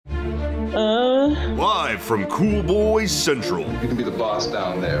Live from Cool Boys Central. You can be the boss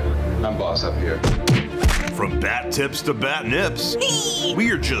down there. I'm boss up here. From bat tips to bat nips, we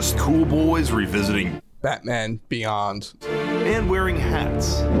are just cool boys revisiting Batman Beyond and wearing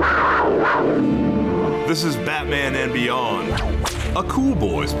hats. This is Batman and Beyond, a Cool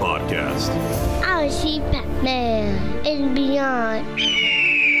Boys podcast. I see Batman and Beyond.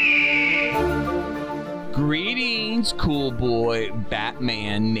 Greetings, cool boy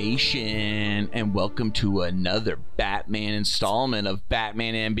Batman Nation, and welcome to another Batman installment of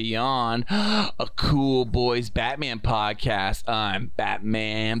Batman and Beyond, a Cool Boys Batman podcast. I'm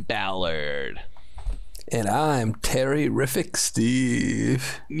Batman Ballard. and I'm Terry-rific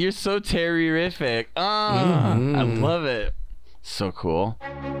Steve. You're so Terry-rific. I love it. So cool.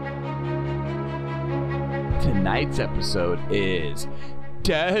 Tonight's episode is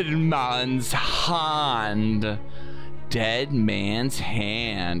Dead Man's Hand. Dead Man's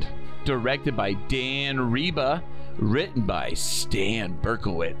Hand. Directed by Dan Reba. Written by Stan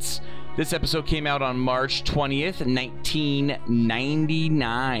Berkowitz. This episode came out on March 20th,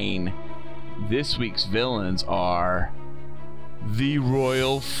 1999. This week's villains are the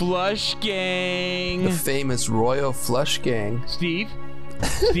Royal Flush Gang. The famous Royal Flush Gang. Steve?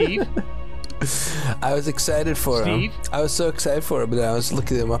 I was excited for him. I was so excited for him, but I was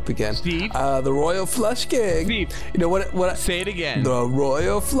looking him up again. Steve? The Royal Flush Gang. Steve. You know what? Say it again. The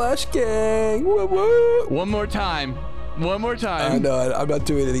Royal Flush Gang. Woo woo. One more time. No, I'm not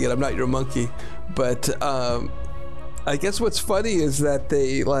doing it again. I'm not your monkey. But I guess what's funny is that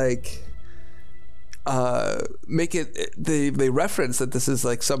they make it. They reference that this is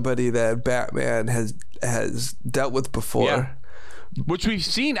like somebody that Batman has dealt with before. Yeah. Which we've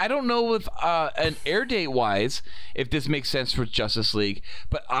seen. I don't know if an air date wise if this makes sense for Justice League,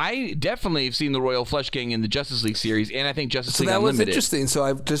 but I definitely have seen the Royal Flush Gang in the Justice League series, and I think Justice League Unlimited. So that was interesting. So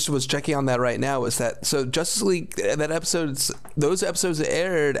I just was checking on that right now. So Justice League, those episodes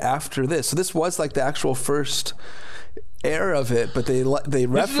aired after this. So this was like the actual first air of it, but they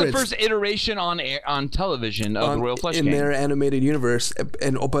referenced. This is the first iteration on television of the Royal Flush Gang in their animated universe,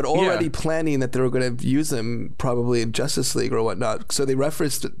 but already planning that they were going to use them probably in Justice League or whatnot. So they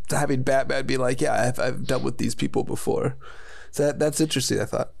referenced having Batman be like, "Yeah, I've dealt with these people before." So that's interesting. I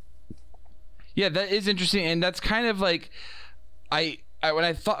thought. Yeah, that is interesting, and that's kind of like, when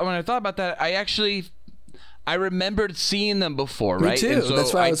I thought about that, I remembered seeing them before, right? Me too. And so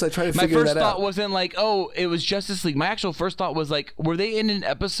that's why I was trying to figure that out. My first thought wasn't like, oh, it was Justice League. My actual first thought was like, were they in an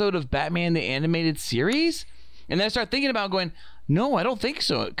episode of Batman the Animated Series? And then I started thinking about going, no, I don't think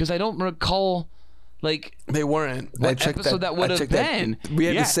so, because I don't recall like they weren't. What episode that would have been. We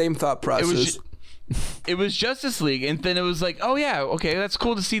had the same thought process. It was Justice League, and then it was like, oh yeah, okay, that's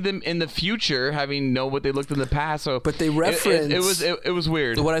cool to see them in the future, having know what they looked in the past. So, but they referenced it was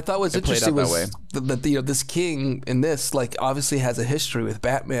weird. What I thought was interesting was that this king in this obviously has a history with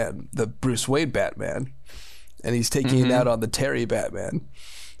Batman, the Bruce Wayne Batman, and he's taking it out on the Terry Batman.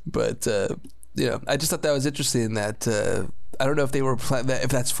 But I just thought that was interesting. That I don't know if they were if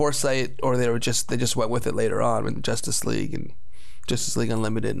that's foresight or they just went with it later on in Justice League and Justice League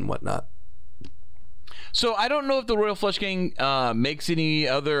Unlimited and whatnot. So I don't know if the Royal Flush Gang makes any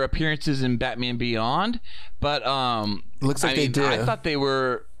other appearances in Batman Beyond, but looks like they do. I thought they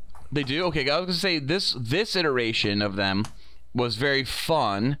were. They do? Okay, I was gonna say this iteration of them was very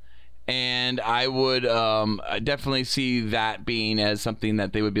fun, and I would definitely see that being as something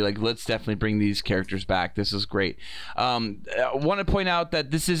that they would be like, let's definitely bring these characters back. This is great. I want to point out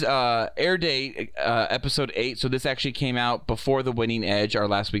that this is air date episode 8, so this actually came out before The Winning Edge, our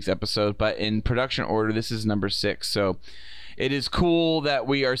last week's episode, but in production order, this is number 6. So it is cool that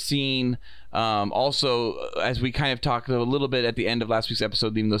we are seeing also, as we kind of talked a little bit at the end of last week's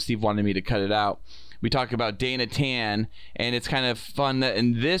episode, even though Steve wanted me to cut it out, we talked about Dana Tan, and it's kind of fun that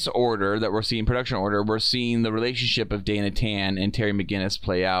in this order that we're seeing, production order, we're seeing the relationship of Dana Tan and Terry McGinnis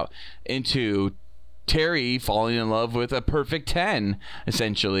play out into Terry falling in love with a perfect 10,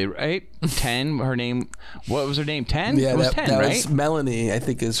 essentially, right? 10, her name, what was her name? 10? Yeah, it was 10, that right? was Melanie, I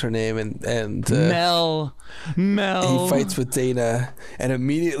think is her name, and Mel. He fights with Dana and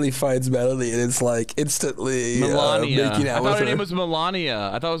immediately finds Melanie, and it's like instantly Melania. making out I with thought her name was Melania.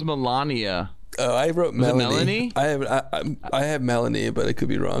 I thought it was Melania. Oh, I wrote Melanie. Melanie? I have Melanie, but I could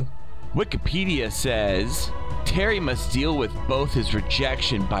be wrong. Wikipedia says Terry must deal with both his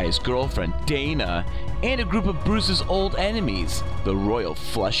rejection by his girlfriend Dana and a group of Bruce's old enemies, the Royal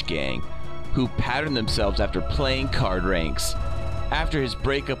Flush Gang, who pattern themselves after playing card ranks. After his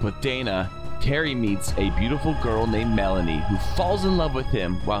breakup with Dana, Terry meets a beautiful girl named Melanie who falls in love with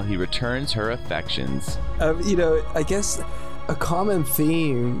him while he returns her affections. I guess a common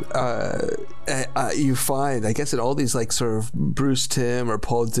theme you find, I guess, in all these like sort of Bruce Timm or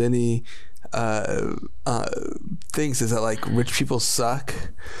Paul Dini things is that like rich people suck,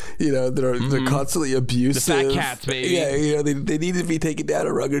 you know, they're constantly abusive. The fat cats, baby. Yeah, you know, they need to be taken down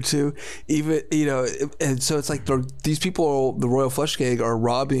a rug or two, even, you know, and so it's like these people, the Royal Flush Gang, are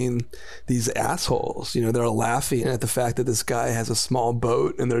robbing these assholes. You know, they're laughing at the fact that this guy has a small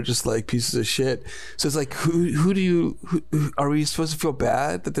boat and they're just like pieces of shit. So it's like, who are we supposed to feel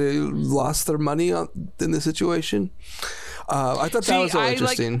bad that they lost their money in this situation? I thought that was really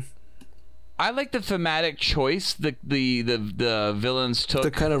interesting. I like the thematic choice the villains took. The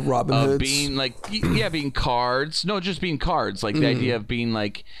kind of Robin Hoods. Being like, yeah, being cards. No, just being cards. Like the idea of being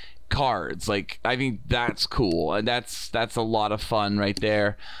like cards. Like, I think that's cool, and that's a lot of fun right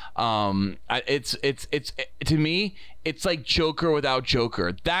there. It's to me, it's like Joker without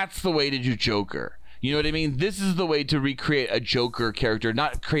Joker. That's the way to do Joker. You know what I mean? This is the way to recreate a Joker character,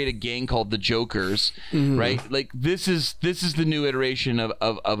 not create a gang called the Jokers, right? Like this is the new iteration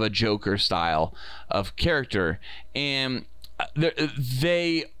of a Joker style of character, and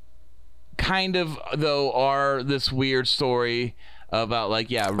they kind of though are this weird story about like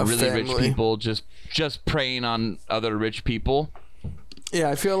really rich people just preying on other rich people. Yeah,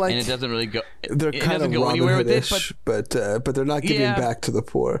 I feel like, and it doesn't really go. They're kind of Robin Hood-ish, but they're not giving back to the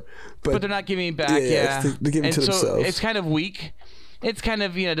poor. But they're not giving back. Yeah, they're giving to themselves. It's kind of weak. It's kind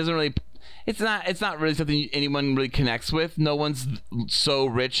of, it doesn't really. It's not really something anyone really connects with. No one's so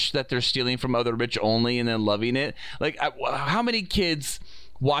rich that they're stealing from other rich only and then loving it. Like, how many kids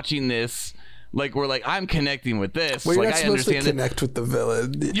watching this? Like, we're like, I'm connecting with this. Well, you're like, not supposed to connect with the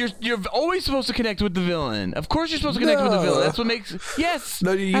villain. You're always supposed to connect with the villain. Of course you're supposed to connect with the villain. That's what makes... Yes,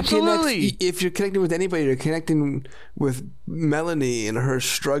 no, you absolutely. If you're connecting with anybody, you're connecting with Melanie and her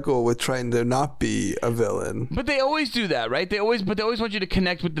struggle with trying to not be a villain. But they always do that, right? They always want you to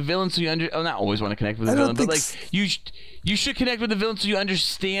connect with the villain so you not always want to connect with the villain, but like, you should connect with the villain so you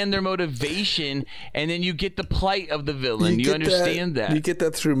understand their motivation, and then you get the plight of the villain. You understand that. You get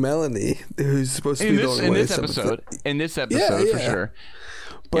that through Melanie, who's supposed to be the only in this episode. In this episode, for sure.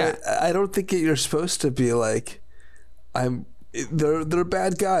 But I don't think you're supposed to be like, they're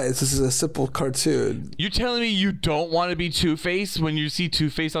bad guys. This is a simple cartoon. You're telling me you don't want to be Two-Face when you see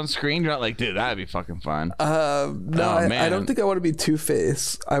Two-Face on screen? You're not like, dude, that'd be fucking fun. No, I don't think I want to be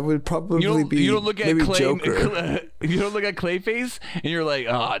Two-Face. I would probably be you don't look at maybe Joker. You don't look at Clayface and you're like,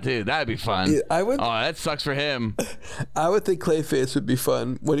 oh, dude, that'd be fun. Yeah, I would. Oh, that sucks for him. I would think Clayface would be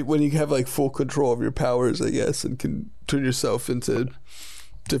fun when you have like full control of your powers, I guess, and can turn yourself into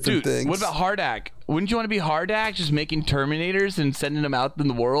different things. What about Hardak? Wouldn't you want to be Hardak, just making Terminators and sending them out in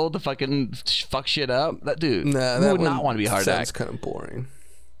the world to fucking fuck shit up? That dude, that would not want to be Hardak. Sounds kind of boring.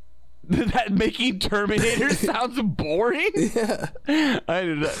 That making Terminators sounds boring? Yeah. I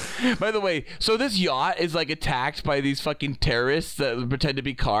don't know. By the way, so this yacht is like attacked by these fucking terrorists that pretend to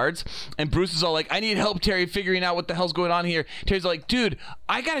be cards, and Bruce is all like, I need help, Terry, figuring out what the hell's going on here. Terry's like, dude,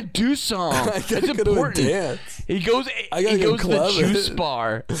 I gotta do something. It's important. He goes to the juice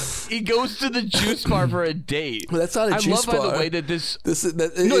bar. He goes to the juice bar for a date. Well, that's not a juice bar. I love, by the way, that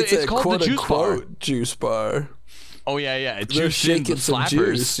it's called the juice bar. Oh yeah. They're shaking some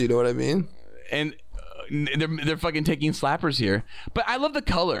juice. You know what I mean? And they're fucking taking slappers here. But I love the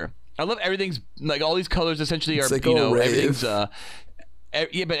color. I love everything's like all these colors essentially are like, everything's but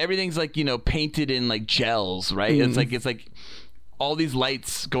everything's like painted in like gels, right? It's like all these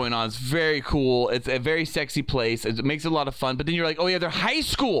lights going on. It's very cool. It's a very sexy place. It makes it a lot of fun. But then you're like, oh yeah, they're high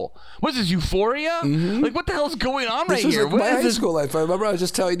school. What's this, Euphoria? Like, what the hell's going on right here? Like my high school life. I remember I was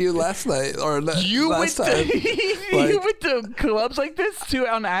just telling you last night last time. You went to clubs like this too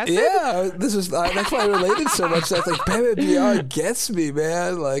on acid? Yeah, that's why I related so much. That's like, Bam Beyond gets me,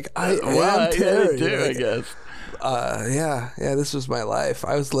 man. Like I am Terry. Yeah, I guess. Yeah. This was my life.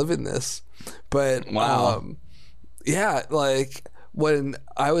 I was living this, but wow. Like when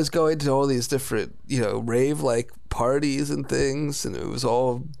I was going to all these different, rave like parties and things, and it was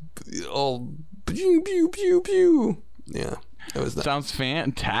all pew pew pew pew. Yeah, it was. Sounds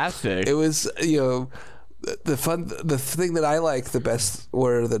fantastic. It was, the thing that I liked the best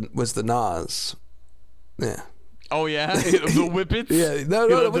was the Nas. Yeah. Oh yeah, the Whippets. Yeah, no,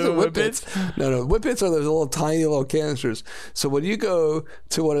 it wasn't Whippets. No, Whippets are those little tiny little canisters. So when you go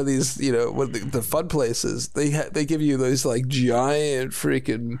to one of these, the fun places, they give you those like giant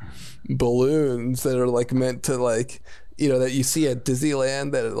freaking balloons that are like meant to like, that you see at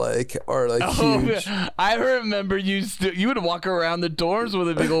Disneyland that like are like huge. I remember you would walk around the dorms with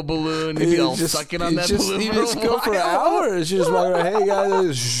a big old balloon and be all sucking on that balloon. You just go for hours. You just walk around. Hey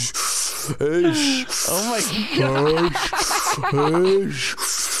guys. Oh my god.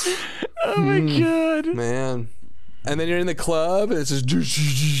 Oh my god, man. And then you're in the club, and it's just.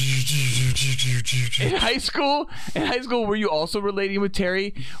 In high school, were you also relating with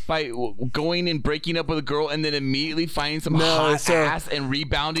Terry by going and breaking up with a girl and then immediately finding some hot ass and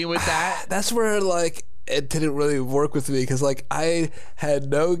rebounding with that? That's where like it didn't really work with me because like I had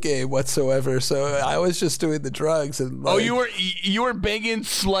no game whatsoever, so I was just doing the drugs and. Like, you were banging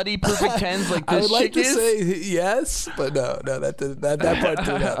slutty perfect tens like this. I would like to is? say yes, but no, that part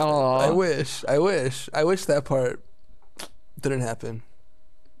didn't happen. I wish that part didn't happen.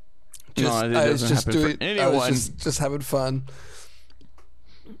 I was just doing. I was just having fun.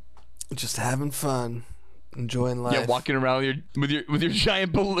 Just having fun, enjoying life. Yeah, walking around with your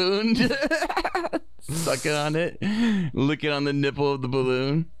giant balloon, sucking on it, licking on the nipple of the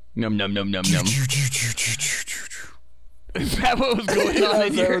balloon. Num num num num num. Is that what was going on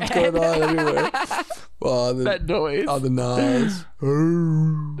in your head? What's going on everywhere? Well, that noise on the noise.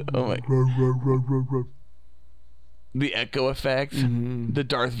 Oh my. The echo effect, the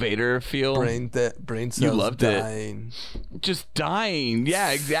Darth Vader feel. Brain cells you loved dying. Just dying. Yeah,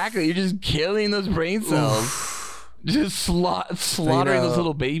 exactly. You're just killing those brain cells. Just slaughtering those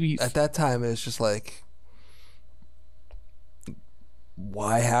little babies. At that time, it's just like,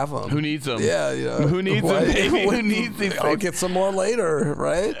 why have them? Who needs them? Yeah, who needs them, baby? Who needs these I'll get some more later,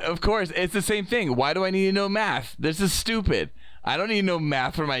 right? Of course. It's the same thing. Why do I need to know math? This is stupid. I don't need to know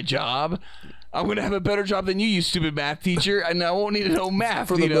math for my job. I'm going to have a better job than you stupid math teacher, and I won't need to know math.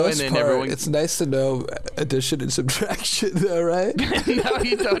 For the most part, it's nice to know addition and subtraction, though, right? No,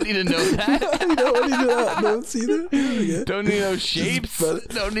 you don't need to know that. You don't need to know notes either? Okay. Don't need to know shapes.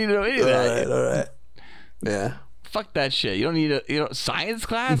 Don't need to know any of that. All right. Yeah. Fuck that shit. You don't need science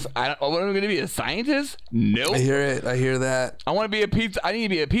class? What am I going to be, a scientist? Nope. I hear it. I hear that. I need to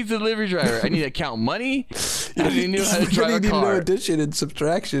be a pizza delivery driver. I need to count money. I need to know how to drive a car. You need to know addition and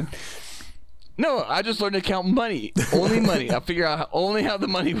subtraction. No, I just learned to count money. Only money. I'll figure out only how the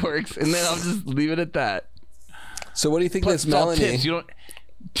money works, and then I'll just leave it at that. So what do you think Plus, this Melanie?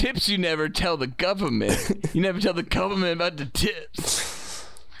 Tips you never tell the government. You never tell the government about the tips.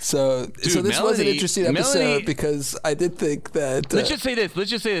 So this was an interesting episode because I did think that. Let's just say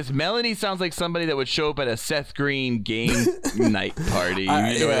this. Melanie sounds like somebody that would show up at a Seth Green game night party. You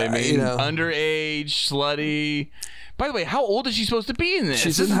know what I mean? Underage, slutty. By the way, how old is she supposed to be in this?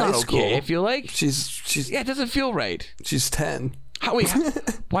 She's in high school. Okay, I feel like she's. Yeah, it doesn't feel right. She's 10.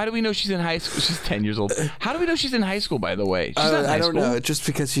 Why do we know she's in high school? She's 10 years old. How do we know she's in high school? By the way, she's not in high school. I don't know. Just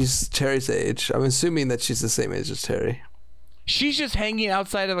because she's Terry's age, I'm assuming that she's the same age as Terry. She's just hanging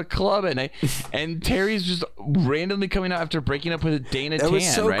outside of a club, and Terry's just randomly coming out after breaking up with Dana Tan. It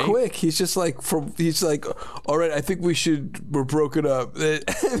was so right? quick. He's like, all right, I think we're broken up. And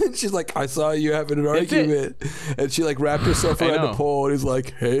she's like, I saw you having an argument, and she like wrapped herself around the pole, and he's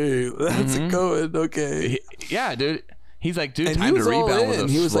like, hey, that's it going, okay. Yeah, dude. He's like, dude, and time to rebound with a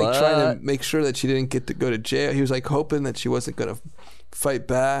He was like trying to make sure that she didn't get to go to jail. He was like hoping that she wasn't gonna fight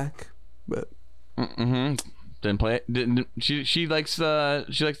back, but. Didn't play it. She likes to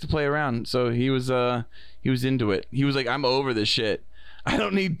play around, so he was into it. He was like, I'm over this shit. I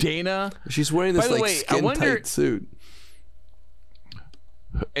don't need Dana. She's wearing this skin tight suit.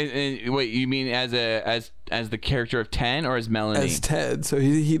 And wait, you mean as the character of 10 or as Melanie? As 10. So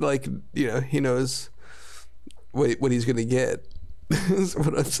he like he knows what he's gonna get. Is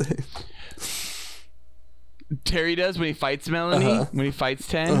what I'm saying. Terry does when he fights Melanie, when he fights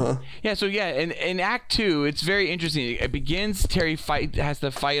 10. Yeah, so yeah, in Act 2, it's very interesting. It begins, Terry has to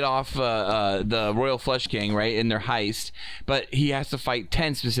fight off the Royal Flush Gang, right, in their heist, but he has to fight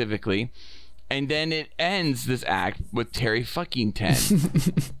 10 specifically. And then it ends, this act, with Terry fucking 10.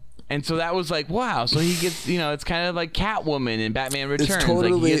 And so that was like, wow, so he gets, it's kind of like Catwoman in Batman Returns. It's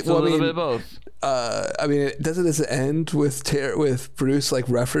totally, like he gets a little bit of both. I mean, doesn't this end with Bruce like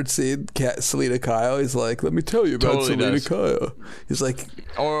referencing Selena Kyle? He's like, "Let me tell you about Selena Kyle." He's like,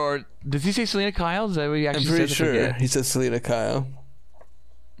 or does he say Selena Kyle? Is that what he actually says? I'm pretty sure he says Selena Kyle.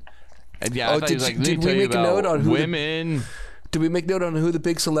 And yeah, I thought he was like, "Did we make a note on women?" Did we make note on who the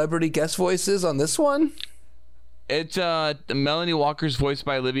big celebrity guest voice is on this one? It's Melanie Walker's voiced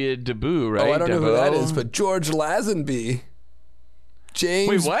by Olivia DeBoo, right? Oh, I don't know who that is, but George Lazenby.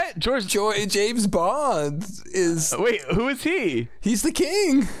 Wait, what? James Bond is. Wait, who is he? He's the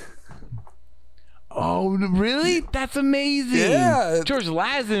king. Oh, really? That's amazing. Yeah, George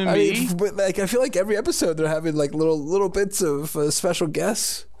Lazenby. But I feel like every episode they're having like little bits of special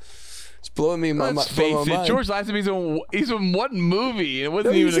guests. It's blowing me my mind. George Lazenby's he's in one movie. It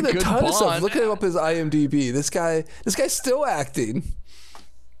wasn't even a good Bond. Look him up his IMDb. This guy's still acting.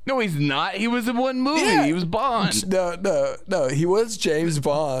 No, he's not. He was in one movie. Yeah. He was Bond. No. He was James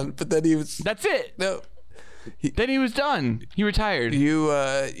Bond, but then he was. That's it. No. Then he was done. He retired. You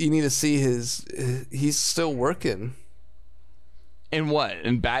need to see his. He's still working. In what?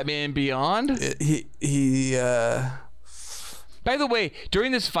 In Batman Beyond? He. By the way,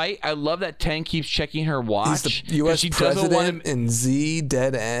 during this fight, I love that 10 keeps checking her watch. He's the U.S. president in Z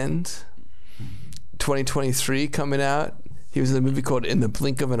Dead End 2023 coming out. He was in a movie called In the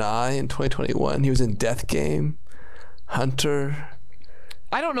Blink of an Eye in 2021. He was in Death Game, Hunter.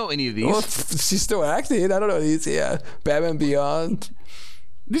 I don't know any of these. Well, she's still acting. I don't know these. Yeah, Batman Beyond.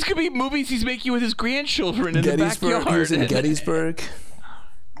 These could be movies he's making with his grandchildren in the Gettysburg. backyard. He was in Gettysburg.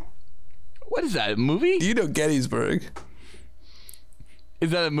 What is that, a movie? You know Gettysburg. Is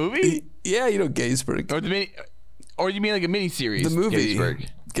that a movie? Yeah, you know Gettysburg. Or you mean like a miniseries? The movie.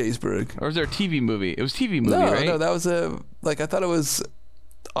 Gettysburg. Or is there a TV movie? It was a TV movie, no, right? No, that was I thought it was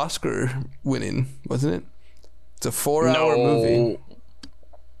Oscar winning, wasn't it? It's a 4-hour movie.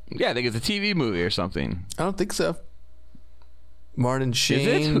 Yeah, I think it's a TV movie or something. I don't think so. Martin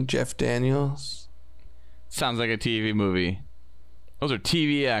Sheen, Jeff Daniels. Sounds like a TV movie. Those are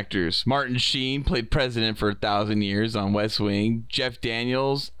TV actors. Martin Sheen played president for 1,000 years on West Wing. Jeff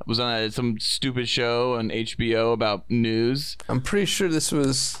Daniels was on some stupid show on HBO about news. I'm pretty sure this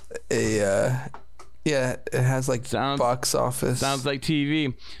was it has like box office. Sounds like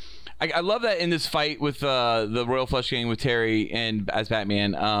TV. I love that in this fight with the Royal Flush Gang with Terry and as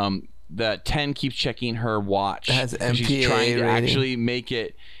Batman, that 10 keeps checking her watch. It has MPA she's trying to rating. actually make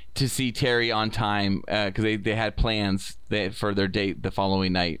it to see Terry on time because they had plans for their date the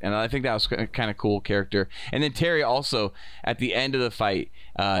following night, and I think that was a kind of cool character. And then Terry also at the end of the fight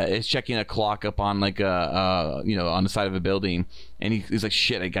is checking a clock up on like on the side of a building, and he's like,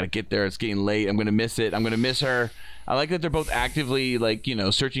 shit, I gotta get there, it's getting late, I'm gonna miss it, I'm gonna miss her. I like that they're both actively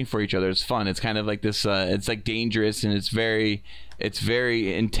searching for each other. It's fun. It's kind of like this it's like dangerous, and it's very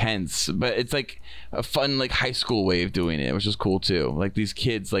intense, but it's like a fun like high school way of doing it, which is cool too. Like these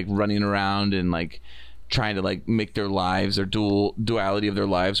kids like running around and like trying to like make their lives or duality of their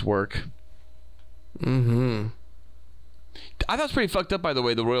lives work. I thought it was pretty fucked up, by the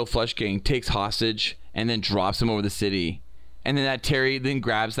way. The Royal Flush Gang takes hostage and then drops him over the city, and then that Terry then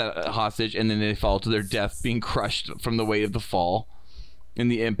grabs that hostage, and then they fall to their death being crushed from the weight of the fall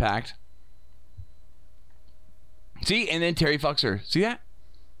and the impact. See, and then Terry fucks her. See that?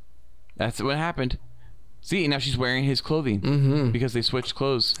 That's what happened. See, now she's wearing his clothing because they switched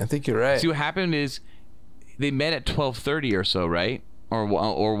clothes. I think you're right. See, what happened is they met at 12:30 or so, right? Or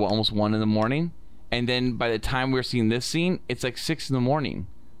almost 1 in the morning. And then by the time we're seeing this scene, it's like 6 in the morning.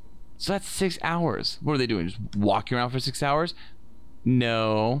 So that's 6 hours. What are they doing? Just walking around for 6 hours?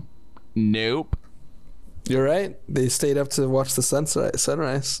 No. Nope. You're right. They stayed up to watch the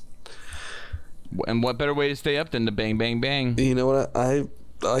sunrise. And what better way to stay up than to bang, bang, bang? You know what? I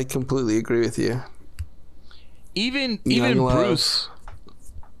completely agree with you. Even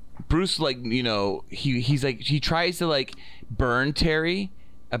Bruce, like, he's like, he tries to like burn Terry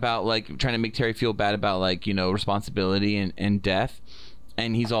about like trying to make Terry feel bad about like, responsibility and death.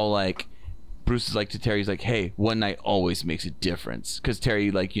 And he's all like, Bruce is like to Terry, he's like, hey, one night always makes a difference. Because Terry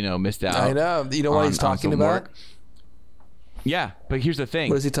like, missed out. I know. You know what he's talking about? Yeah, but here's the thing.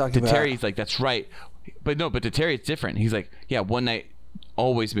 What is he talking about? To Terry, he's like, that's right. But to Terry, it's different. He's like, yeah, one night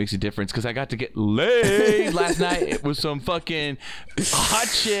always makes a difference because I got to get laid last night. It was some fucking hot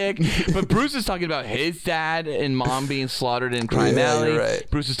chick. But Bruce is talking about his dad and mom being slaughtered in Crime Alley. Right.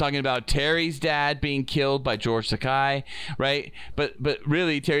 Bruce is talking about Terry's dad being killed by George Takei, right? But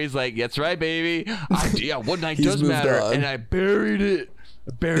really, Terry's like, that's right, baby. Yeah, one night does matter. On. And I buried it.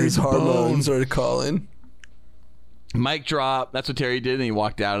 His hormones are calling. Mic drop. That's what Terry did, and he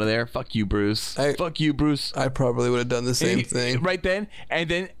walked out of there. Fuck you, Bruce. Fuck you, Bruce. I probably would have done the same thing. Right then. And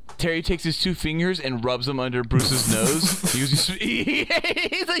then Terry takes his 2 fingers and rubs them under Bruce's nose. He's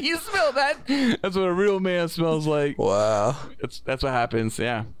like, you smell that? That's what a real man smells like. Wow. That's what happens.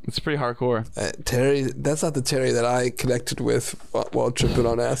 Yeah. It's pretty hardcore. Terry, that's not the Terry that I connected with while tripping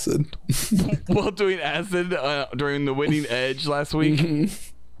on acid. While doing acid during the Winning Edge last week.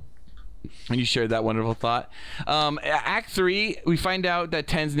 And you shared that wonderful thought. Act 3, we find out that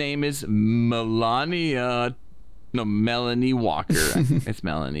 10's name is Melanie Walker. It's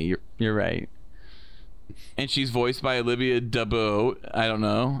Melanie. You're right. And she's voiced by Olivia Daboe. I don't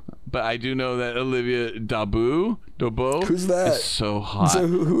know, but I do know that Olivia Daboe. Who's that? Is so hot.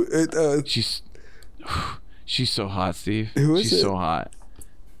 So she's so hot, Steve. Who is She's it? so hot.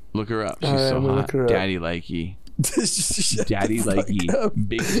 Look her up. She's All right, so I'm gonna hot. look her up. Daddy likey. Shut Daddy the fuck likey. up.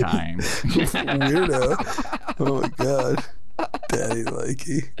 Big time. Weirdo. Oh my god. Daddy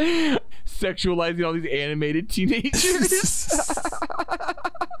likey. Sexualizing all these animated teenagers.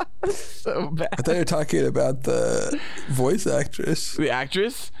 So bad. I thought you were talking about the voice actress. The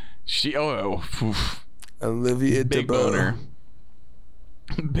actress? Oof. Olivia Big DeBoer. boner.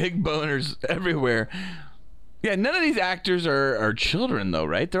 Big boners everywhere. Yeah, none of these actors are children though,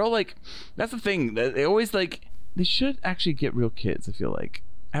 right? They're all like, that's the thing. They always like, they should actually get real kids, I feel like.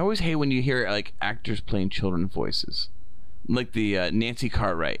 I always hate when you hear like actors playing children voices. Like the Nancy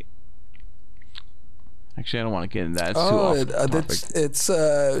Cartwright. Actually, I don't want to get into that. It's too off topic. It's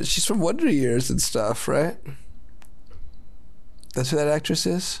she's from Wonder Years and stuff, right? That's who that actress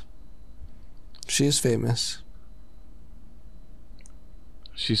is? She is famous.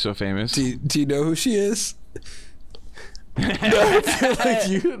 She's so famous. Do you know who she is? No, I feel like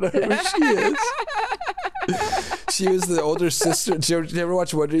you know who she is. She was the older sister. Did you ever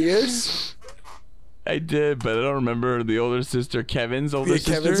watch Wonder Years? I did, but I don't remember the older sister. Kevin's older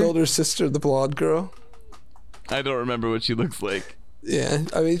sister? Kevin's older sister, the blonde girl. I don't remember what she looks like. Yeah,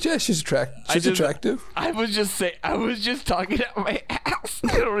 I mean, yeah, she's attractive. I was just talking out my ass.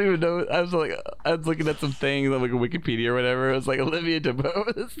 I don't even know. I was looking at some things on like Wikipedia or whatever. It was like Olivia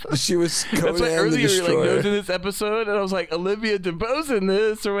DeBoe. She was Conan That's why the earlier you're like, Destroyer. "No's in this episode," and I was like, "Olivia DeBoe's in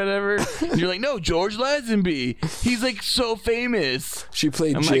this" or whatever. And you're like, "No, George Lazenby. He's like so famous." She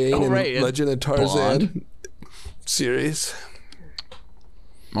played I'm Jane like, oh, in right, Legend of Tarzan series.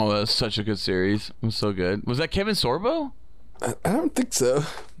 Oh, that was such a good series. It was so good. Was that Kevin Sorbo? I don't think so.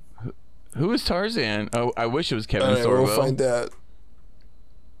 Who was Tarzan? Oh, I wish it was Kevin All right, Sorbo. we'll find out.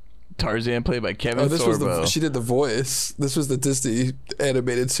 Tarzan played by Kevin this Sorbo. she did the voice. This was the Disney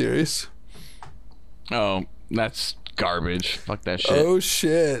animated series. Oh, that's garbage. Fuck that shit. Oh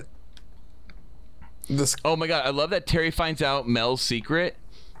shit. Oh my god, I love that Terry finds out Mel's secret,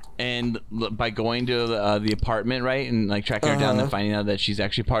 and by going to the apartment, right, and like tracking her down and finding out that she's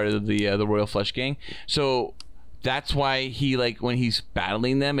actually part of the Royal Flush Gang. So that's why he, like, when he's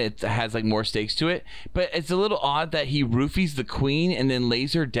battling them, it has like more stakes to it. But it's a little odd that he roofies the queen and then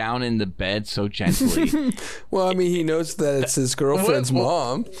lays her down in the bed so gently. Well, I mean, he knows that it's his girlfriend's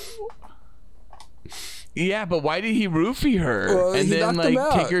mom. Yeah, but why did he roofie her? Well, and he then knocked them like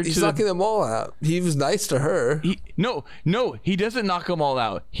out. take her He's to the... knocking them all out. He was nice to her. No, he doesn't knock them all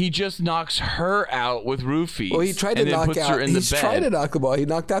out. He just knocks her out with roofies. Well, he tried to and then knock puts out. her in the He's bed. trying to knock them all. He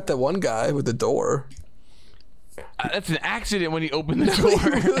knocked out that one guy with the door. That's an accident when he opened the door.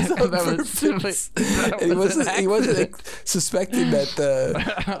 He wasn't like, suspecting that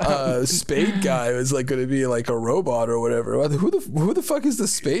the Spade guy was like going to be like a robot or whatever. Who the fuck is the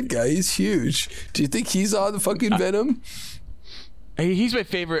Spade guy? He's huge. Do you think he's on the fucking Venom? He's my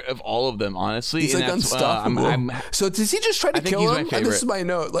favorite of all of them, honestly. He's like unstoppable. So does he just try to kill him? This is my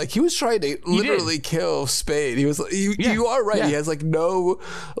note. Like, he was trying to literally kill Spade. He was like, you are right. Yeah. He has like no,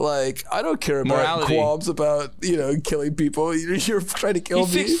 like, I don't care about morality. Qualms about, killing people. You're trying to kill me.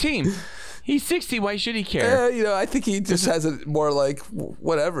 He's 16. He's 16. Why should he care? I think he just has it more like,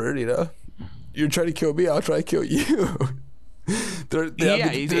 whatever, You're trying to kill me, I'll try to kill you.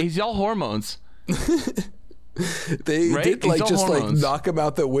 He's all hormones. They did like just hormones. Like knock him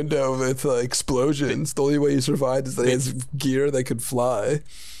out the window with explosions. The only way he survived is that he has gear that could fly.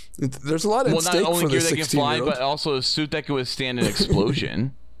 There's a lot at stake for the 16-year-old. Not only gear that can fly, but also a suit that can withstand an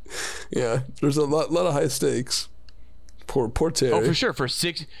explosion. Yeah, there's a lot of high stakes. Poor Terry. Oh, for sure.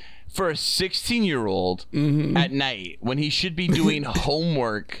 For a 16-year-old at night when he should be doing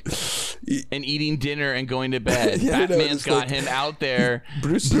homework and eating dinner and going to bed. Batman's got him out there.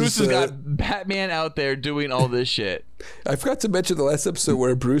 Bruce has got Batman out there doing all this shit. I forgot to mention the last episode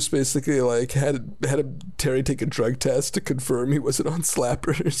where Bruce basically like had Terry take a drug test to confirm he wasn't on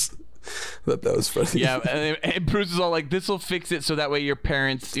slappers. That was funny. Yeah, and Bruce is all like, "This will fix it, so that way your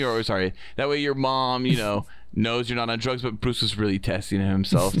parents, that way your mom, knows you're not on drugs." But Bruce was really testing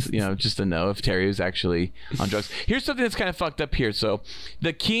himself, just to know if Terry was actually on drugs. Here's something that's kind of fucked up here. So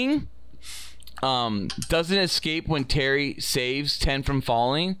the king doesn't escape when Terry saves Ten from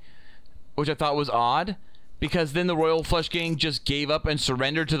falling, which I thought was odd, because then the Royal Flush Gang just gave up and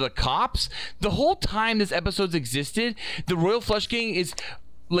surrendered to the cops. The whole time this episode's existed, the Royal Flush Gang is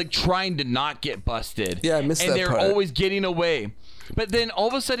like trying to not get busted. Yeah, I missed that part. And they're always getting away. But then all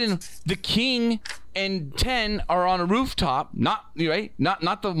of a sudden, the king and Ten are on a rooftop. Not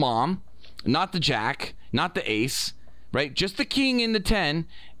the mom, not the Jack, not the Ace, right? Just the king and the Ten,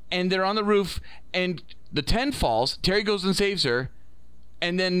 and they're on the roof. And the Ten falls. Terry goes and saves her.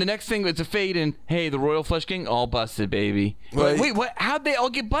 And then the next thing, it's a fade, and hey, the Royal Flush Gang all busted, baby. Wait, what? How'd they all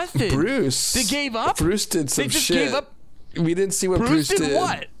get busted? Bruce. They gave up. Bruce did some shit. They just gave up. We didn't see what Bruce did.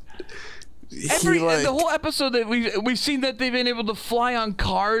 What? the whole episode that we've seen that they've been able to fly on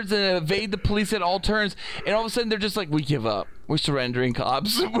cars and evade the police at all turns, and all of a sudden they're just like, we give up. We're surrendering,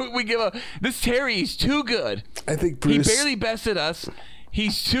 cops. We give up. This Terry's too good. I think Bruce... He barely bested us.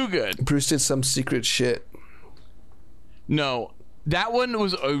 He's too good. Bruce did some secret shit. No, that one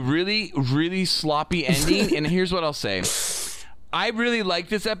was a really, really sloppy ending, and here's what I'll say. I really liked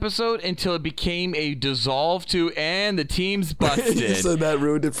this episode until it became a dissolve to, and the team's busted. So that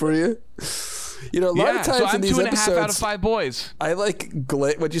ruined it for you? You know, a lot of times so I'm in these 2.5 episodes... out of 5 boys. I like...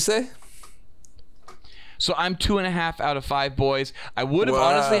 What'd you say? So I'm 2.5 out of 5 boys. I would have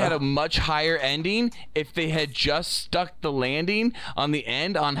honestly had a much higher ending if they had just stuck the landing on the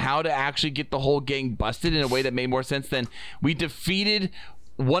end on how to actually get the whole gang busted in a way that made more sense than we defeated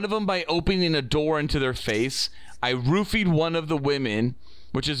one of them by opening a door into their face. I roofied one of the women,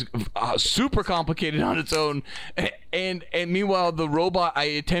 which is super complicated on its own. And meanwhile, the robot I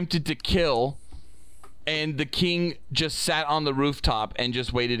attempted to kill, and the king just sat on the rooftop and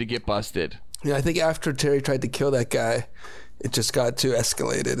just waited to get busted. Yeah, I think after Terry tried to kill that guy, it just got too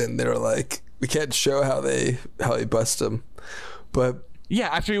escalated, and they were like, we can't show how he bust him. But yeah,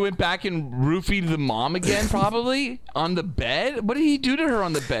 after he went back and roofied the mom again, probably on the bed. What did he do to her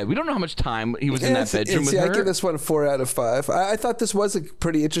on the bed? We don't know how much time he was in that bedroom with her. I give this one 4 out of 5. I thought this was a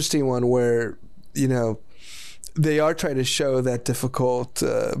pretty interesting one where, you know, they are trying to show that difficult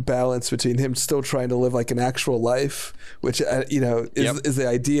balance between him still trying to live like an actual life, which, you know, is the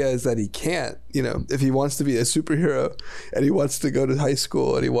idea is that he can't, you know, if he wants to be a superhero and he wants to go to high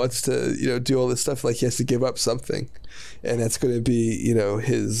school and he wants to, you know, do all this stuff, like he has to give up something, and that's going to be, you know,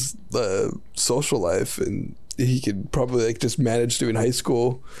 his social life, and he could probably like just manage doing high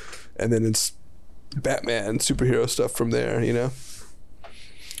school, and then it's Batman superhero stuff from there, you know.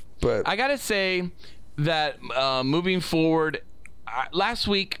 But I gotta say that moving forward, last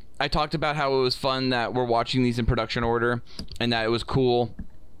week I talked about how it was fun that we're watching these in production order, and that it was cool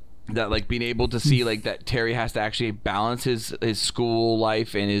that like being able to see like that Terry has to actually balance his school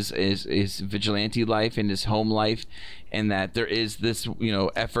life and his vigilante life and his home life, and that there is this, you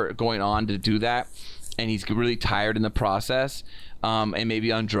know, effort going on to do that, and he's really tired in the process, and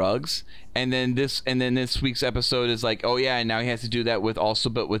maybe on drugs, and then this week's episode is like, oh yeah, and now he has to do that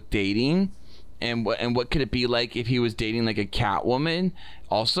with dating. And what could it be like if he was dating like a Catwoman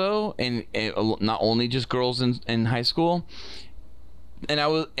also, and not only just girls in high school? And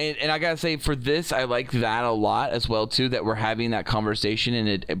I gotta say, for this, I like that a lot as well too, that we're having that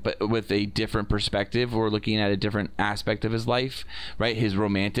conversation but with a different perspective. We're looking at a different aspect of his life, right? His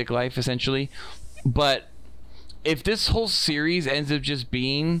romantic life, essentially. But if this whole series ends up just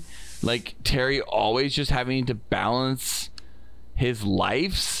being like Terry always just having to balance his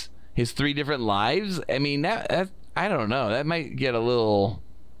 3 different lives, I mean, that I don't know. That might wear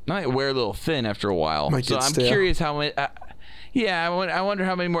a little thin after a while. So I'm curious how many. I wonder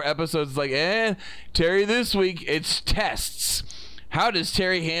how many more episodes. Like, Terry this week, it's tests. How does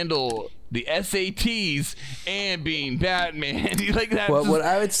Terry handle the SATs and being Batman? Like that. Well, what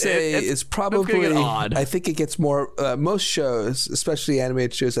I would say is probably odd. I think it gets more. Most shows, especially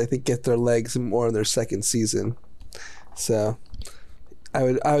animated shows, I think get their legs more in their second season. So I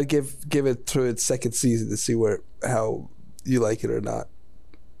would give it through its second season to see how you like it or not.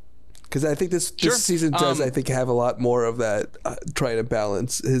 Because I think this season does, I think, have a lot more of that trying to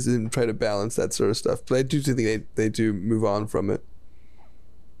balance that sort of stuff. But I do think they do move on from it.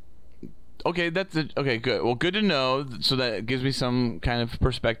 Okay, okay, good. Well, good to know. So that gives me some kind of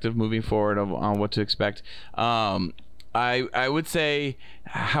perspective moving forward on what to expect. I would say,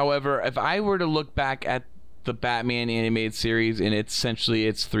 however, if I were to look back at the Batman animated series, and it's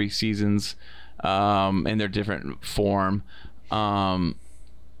 3 seasons, in their different form,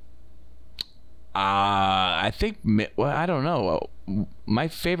 I think, well, I don't know, my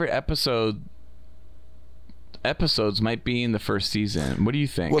favorite episodes might be in the first season. What do you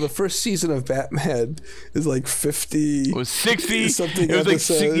think? Well, the first season of Batman is like 50. It was 60 something. It was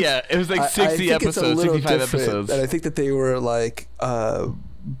episodes. It was like 60 episodes, 65 episodes. And I think that they were like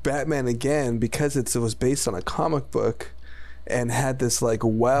Batman again, because it was based on a comic book and had this like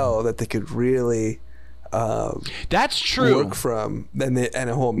that they could really that's true work from, and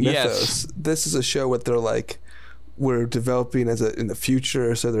a whole mythos. Yes. This is a show what they're like we're developing in the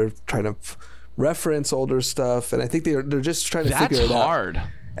future, so they're trying to reference older stuff, and I think they're just trying to figure it out. That's hard.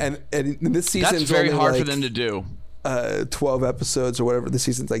 And this season's that's very hard like, for them to do. 12 episodes or whatever. The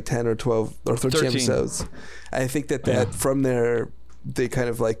season's like 10 or 12 or 13 episodes. I think that from there they kind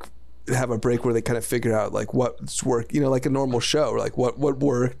of like have a break where they kind of figure out like what's work, like a normal show, like what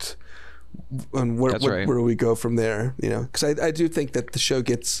worked and where do we go from there, because I do think that the show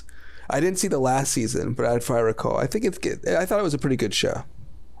gets, I didn't see the last season, but if I recall, I think it's good. I thought it was a pretty good show.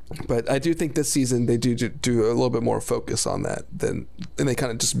 But I do think this season they do a little bit more focus on that and they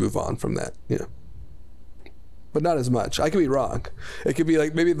kind of just move on from that, you know. But not as much. I could be wrong. It could be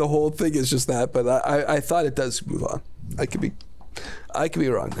like maybe the whole thing is just that, but I thought it does move on. I could be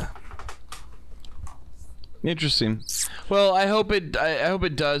wrong now. Interesting. Well, I hope it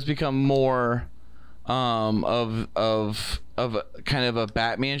does become more of a kind of a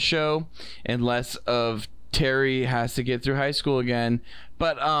Batman show and less of Terry has to get through high school again.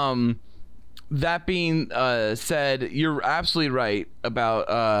 But that being said, you're absolutely right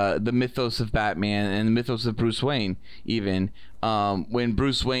about the mythos of Batman and the mythos of Bruce Wayne. Even when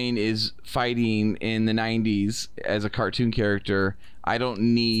Bruce Wayne is fighting in the 90s as a cartoon character, I don't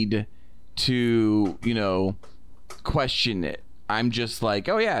need to, you know, question it. I'm just like,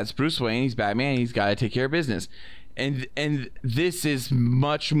 oh yeah, it's Bruce Wayne, he's Batman, he's got to take care of business. And this is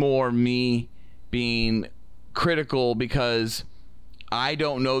much more me being critical because I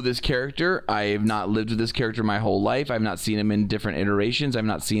don't know this character. I have not lived with this character my whole life. I've not seen him in different iterations. I've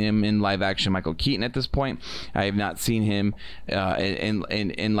not seen him in live action Michael Keaton at this point. I have not seen him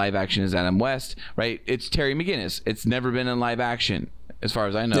in live action as Adam West, right? It's Terry McGinnis. It's never been in live action as far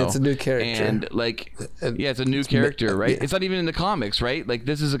as I know. It's a new character. And like, yeah, it's a new character, right? Yeah. It's not even in the comics, right? Like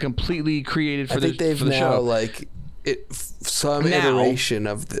this is a completely created for the show. I think they've now like some iteration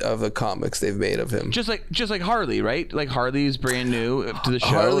of the comics they've made of him. Just like Harley, right? Like Harley's brand new to the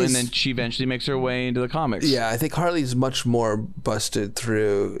show, and then she eventually makes her way into the comics. Yeah, I think Harley's much more busted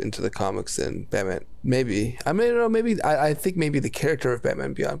through into the comics than Batman. Maybe. I mean, I don't know, maybe I think maybe the character of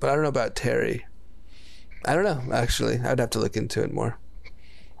Batman Beyond, but I don't know about Terry. I don't know, actually. I'd have to look into it more.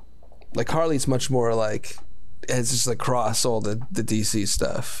 Like Harley's much more like it's just across all the DC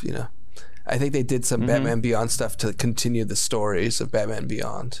stuff, you know. I think they did some Batman Beyond stuff to continue the stories of Batman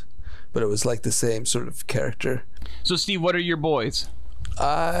Beyond, but it was like the same sort of character. So, Steve, what are your boys?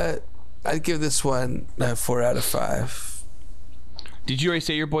 I'd give this one a 4 out of 5. Did you already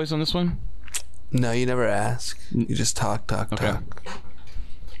say your boys on this one? No, you never ask. You just talk.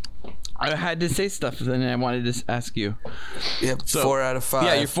 I had to say stuff, and then I wanted to ask you. Yep, so, 4 out of 5.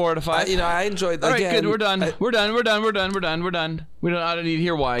 Yeah, you're 4 out of 5. I enjoyed that. All right, good. We're done. We're done. I don't need to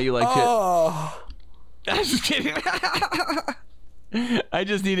hear why you liked it. I'm just kidding. I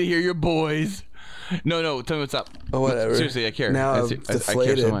just need to hear your boys. No, tell me what's up. Oh, whatever. Seriously, I care. Now I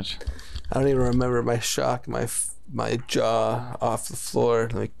care so much. I don't even remember my shock, my jaw off the floor.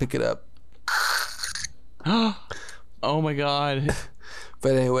 Let me pick it up. Oh my God.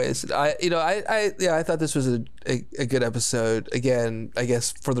 But anyways, I thought this was a good episode. Again, I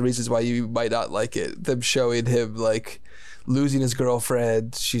guess for the reasons why you might not like it, them showing him like losing his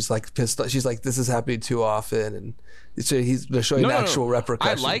girlfriend. She's like pissed. She's like, this is happening too often, and they're showing actual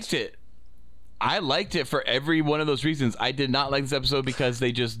repercussions. I liked it for every one of those reasons. I did not like this episode because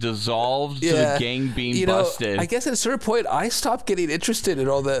they just dissolved to the gang being busted. I guess at a certain point, I stopped getting interested in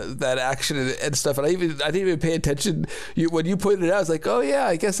all that action and stuff, and I didn't even pay attention. When you pointed it out, I was like, oh yeah,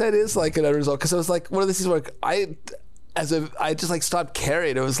 I guess that is like an unresolved. Because I was like, one of these things where I just like stopped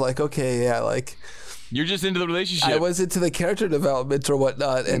caring. It was like, okay, yeah, like. You're just into the relationship. I was into the character development or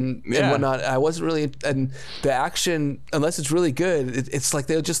whatnot and whatnot. I wasn't really, and the action, unless it's really good, it's like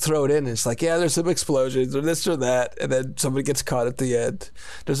they'll just throw it in. It's like, yeah, there's some explosions or this or that, and then somebody gets caught at the end.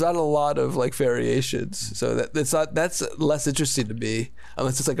 There's not a lot of like variations, so that's less interesting to me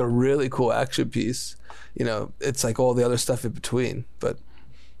unless it's like a really cool action piece. You know, it's like all the other stuff in between, but.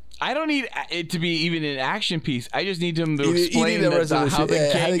 I don't need it to be even an action piece. I just need them to explain how the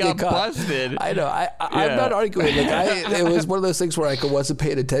gang got busted. I know. I'm not arguing. Like it was one of those things where I wasn't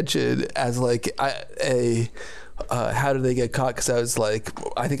paying attention as like how did they get caught? Because I was like,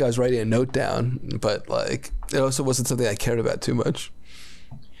 I think I was writing a note down, but like it also wasn't something I cared about too much.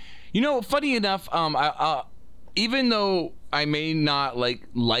 You know, funny enough, even though I may not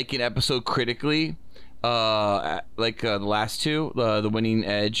like an episode critically. The last two, the Winning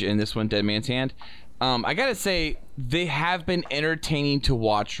Edge and this one, Dead Man's Hand, I gotta say they have been entertaining to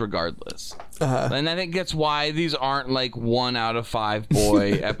watch regardless. And I think that's why these aren't like 1 out of 5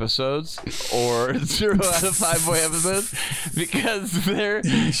 boy episodes or 0 out of 5 boy episodes because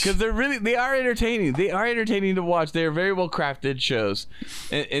they are entertaining. They are entertaining to watch. They are very well crafted shows,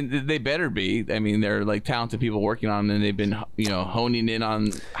 and they better be. I mean, they're like talented people working on them, and they've been honing in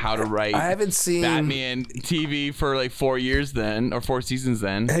on how to write. I haven't seen Batman TV for like 4 years then, or 4 seasons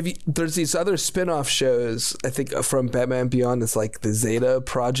then. There's these other spin-off shows, I think, from Batman Beyond. It's like the Zeta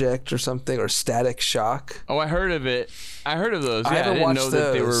Project or something, or Static Shock. Oh, I heard of it. I heard of those. I didn't know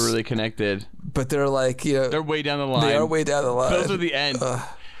that they were really connected. But they're like, they're way down the line. They are way down the line. Those are the end.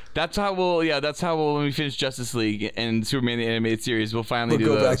 That's how when we finish Justice League and Superman the Animated Series, we'll finally We'll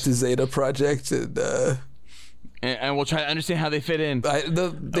go those. back to Zeta Project and we'll try to understand how they fit in. they How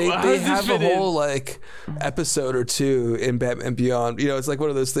does this have a fit in? whole like episode or two in Batman Beyond. You know, it's like one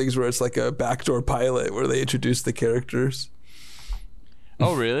of those things where it's like a backdoor pilot where they introduce the characters.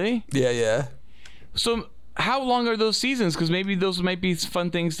 Oh, really? Yeah. So how long are those seasons? Because maybe those might be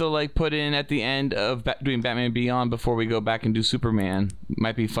fun things to like put in at the end of doing Batman Beyond before we go back and do Superman.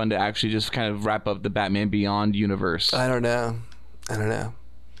 Might be fun to actually just kind of wrap up the Batman Beyond universe. I don't know.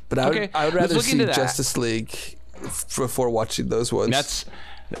 But I would Let's rather look see into that. Justice League before watching those ones.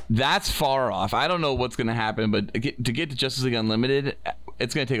 That's far off. I don't know what's going to happen, but to get to Justice League Unlimited,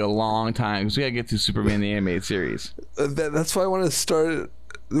 it's going to take a long time because we got to get through Superman the Animated Series. That's why I want to start.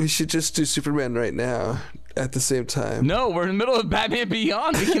 We should just do Superman right now at the same time. No, we're in the middle of Batman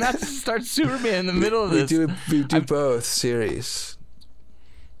Beyond. We cannot start Superman in the middle of this. We do both series.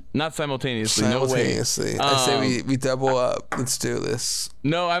 Not simultaneously. No way. I say we double up. Let's do this.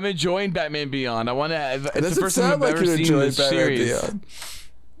 No, I'm enjoying Batman Beyond. I want to. It's It the first time I've ever seen this series. Beyond.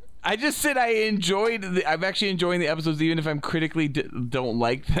 I just said I enjoyed. I'm actually enjoying the episodes, even if I'm critically don't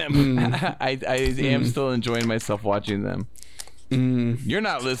like them. I am still enjoying myself watching them. You're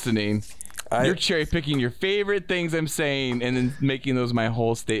not listening. You're cherry picking your favorite things I'm saying and then making those my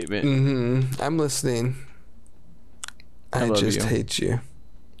whole statement. I'm listening. I love just you. hate you.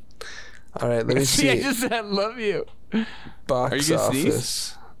 All right, let me see. I just said I love you. Box Are you gonna office.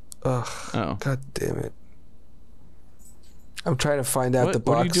 sneeze? Ugh. Oh. God damn it. I'm trying to find out What- the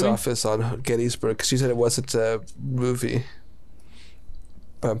what are you box doing? office on Gettysburg because you said it wasn't a movie.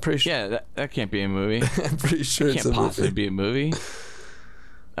 But I'm pretty sure. Yeah, that can't be a movie. I'm pretty sure it's Can't a possibly movie. be a movie.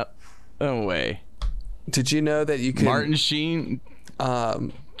 No way. Did you know that you can? Martin Sheen,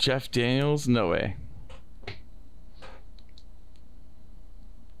 Jeff Daniels, no way.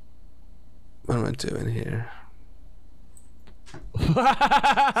 What am I doing here?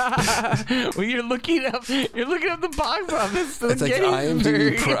 Well, you're looking up the box office. It's like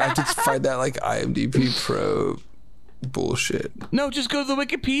IMDb Pro. I have to find that like IMDb Pro bullshit. No, just go to the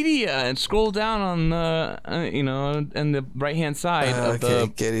Wikipedia and scroll down on the, on the right hand side of Okay,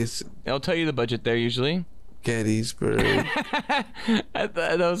 the. It'll tell you the budget there usually. Gettysburg. I thought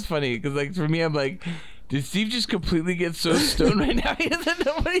that was funny because, like, for me, I'm like, did Steve just completely get so stoned right now? He doesn't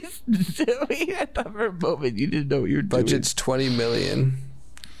know what he's doing. I thought for a moment you didn't know what you were doing. Budget's $20 million.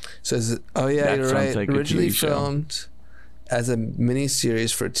 Says, oh yeah, That you're sounds right. like a Originally TV show. filmed as a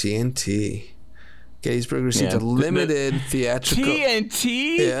miniseries for TNT. Gettysburg received Yeah. a limited theatrical.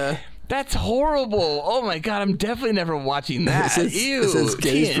 TNT? Yeah. That's horrible. Oh my god, I'm definitely never watching that. Ew. It says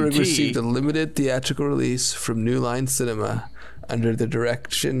Gettysburg TNT. received a limited theatrical release from New Line Cinema under the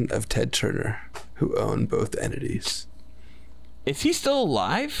direction of Ted Turner, who owned both entities. Is he still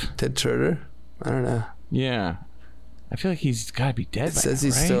alive? Ted Turner? I don't know. Yeah. I feel like he's got to be dead It by says now,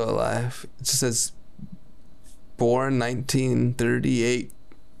 he's right? still alive. It just says born 1938.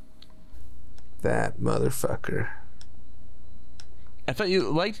 That motherfucker. I thought you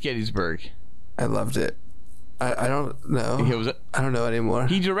liked Gettysburg. I loved it. I don't know. I don't know anymore.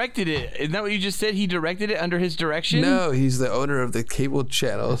 He directed it. Isn't that what you just said? He directed it under his direction? No, he's the owner of the cable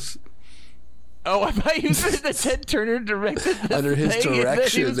channels. Oh, I thought you said that Ted Turner directed this Under his thing, and then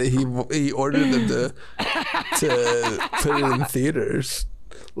direction, he ordered them to put it in theaters.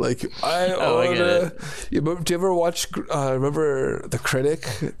 Like I get order. Do you ever watch? Remember The Critic?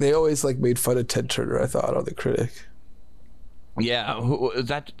 They always like made fun of Ted Turner. I thought on The Critic. Yeah, was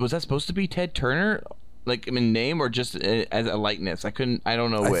that supposed to be Ted Turner, like in name or just as a likeness? I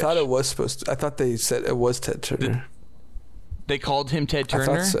don't know which. I thought it was supposed to. I thought they said it was Ted Turner. They called him Ted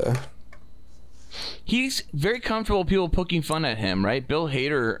Turner. I thought so. He's very comfortable with people poking fun at him, right? Not Bill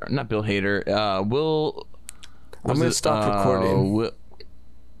Hader. Will. I'm gonna stop recording.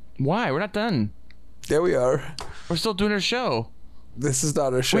 Why? We're not done. There we are. We're still doing our show. This is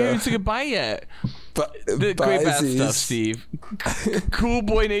not our show. We haven't said goodbye yet. But The great bad stuff, Steve. Cool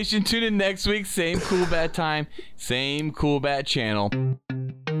Boy Nation. Tune in next week. Same cool bad time. Same cool bad channel.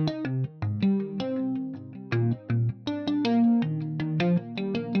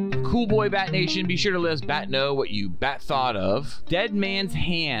 Cool Boy Bat Nation, be sure to let us Bat know what you Bat thought of Dead Man's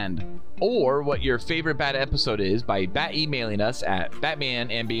Hand, or what your favorite Bat episode is by Bat emailing us at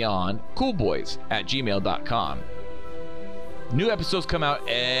batmanandbeyondcoolboys@gmail.com. New episodes come out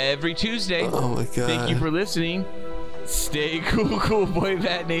every Tuesday. Oh my god. Thank you for listening. Stay cool, Cool Boy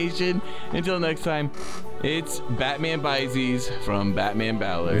Bat Nation. Until next time, it's Batman Bizees from Batman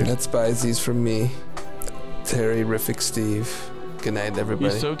Ballard. That's Bizees from me, Terry Riffic Steve. Good night,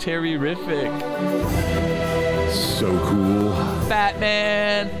 everybody. You're so Terry-rific. So cool.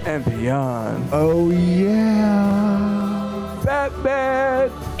 Batman And beyond. Oh, yeah.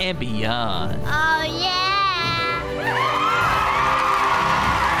 Batman. and beyond. Oh, yeah.